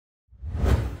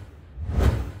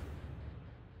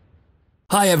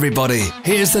Hi everybody,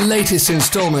 here's the latest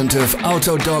installment of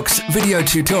Autodoc's video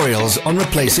tutorials on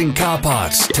replacing car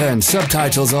parts. Turn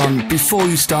subtitles on before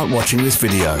you start watching this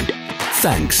video.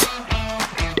 Thanks.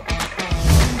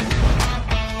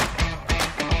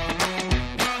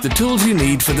 The tools you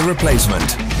need for the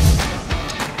replacement.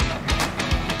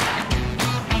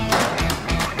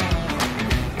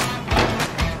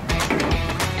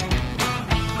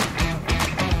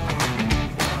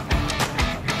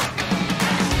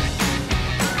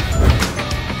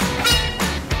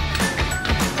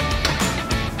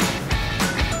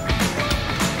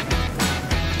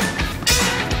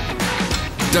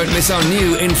 Don't miss our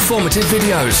new informative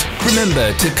videos.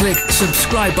 Remember to click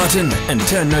subscribe button and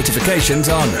turn notifications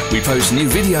on. We post new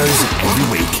videos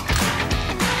every week.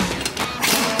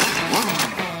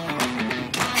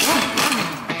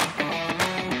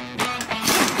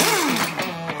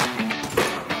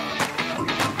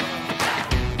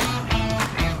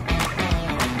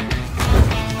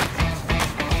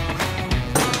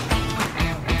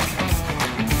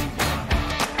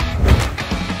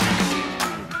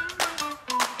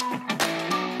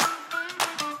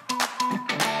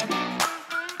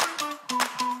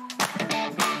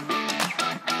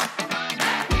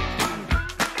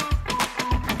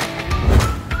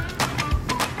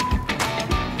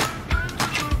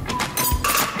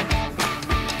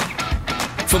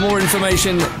 For more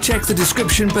information, check the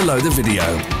description below the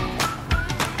video.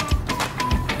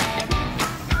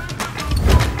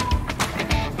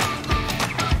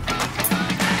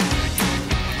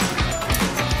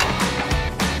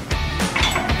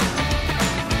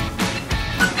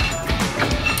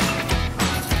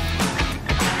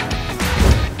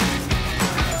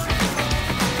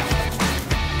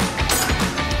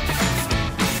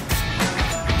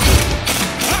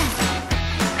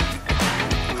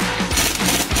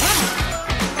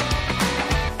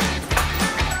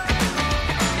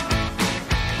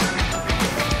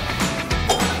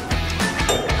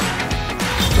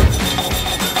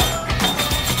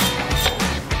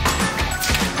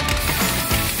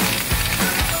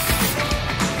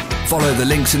 Follow the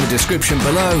links in the description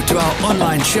below to our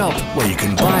online shop where you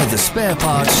can buy the spare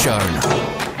parts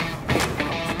shown.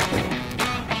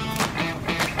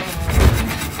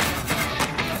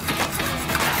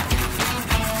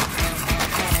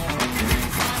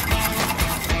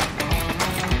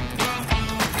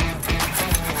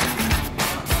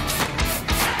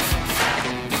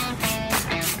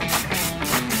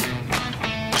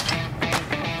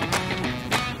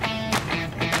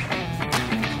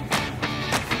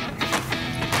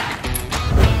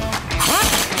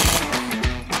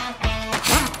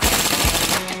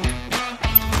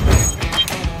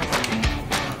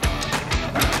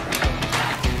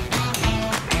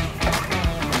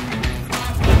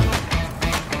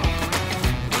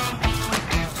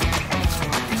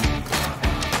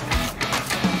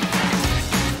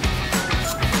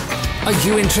 Are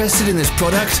you interested in this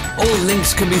product? All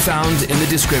links can be found in the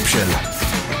description.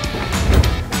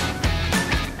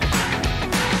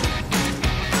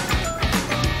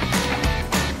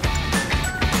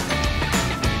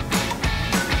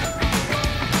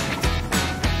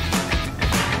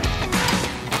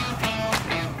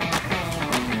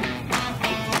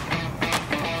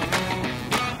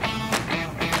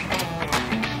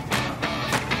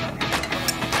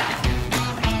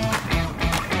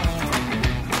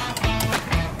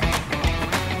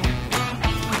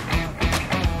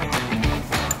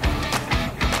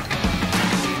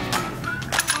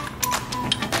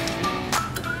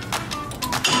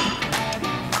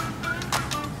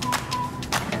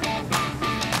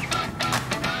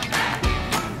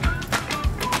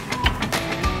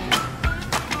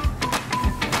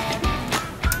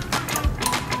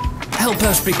 Help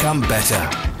us become better.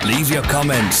 Leave your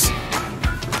comments.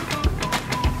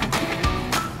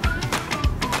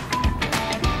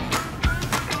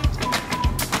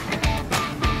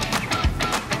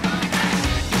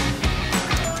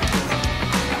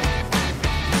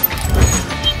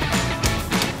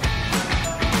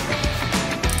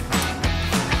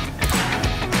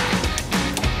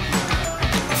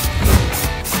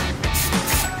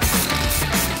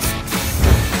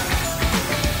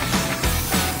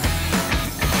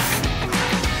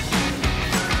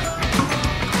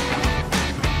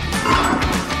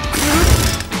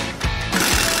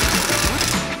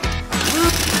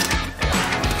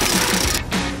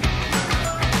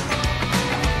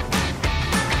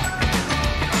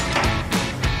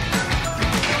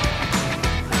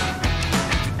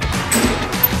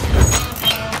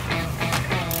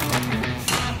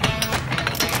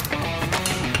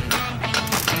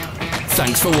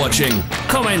 Thanks for watching.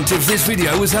 Comment if this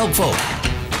video was helpful.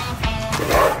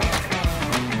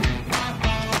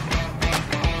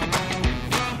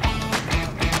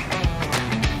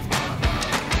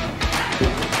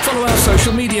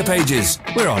 social media pages.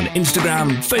 We're on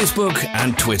Instagram, Facebook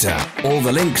and Twitter. All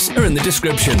the links are in the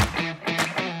description.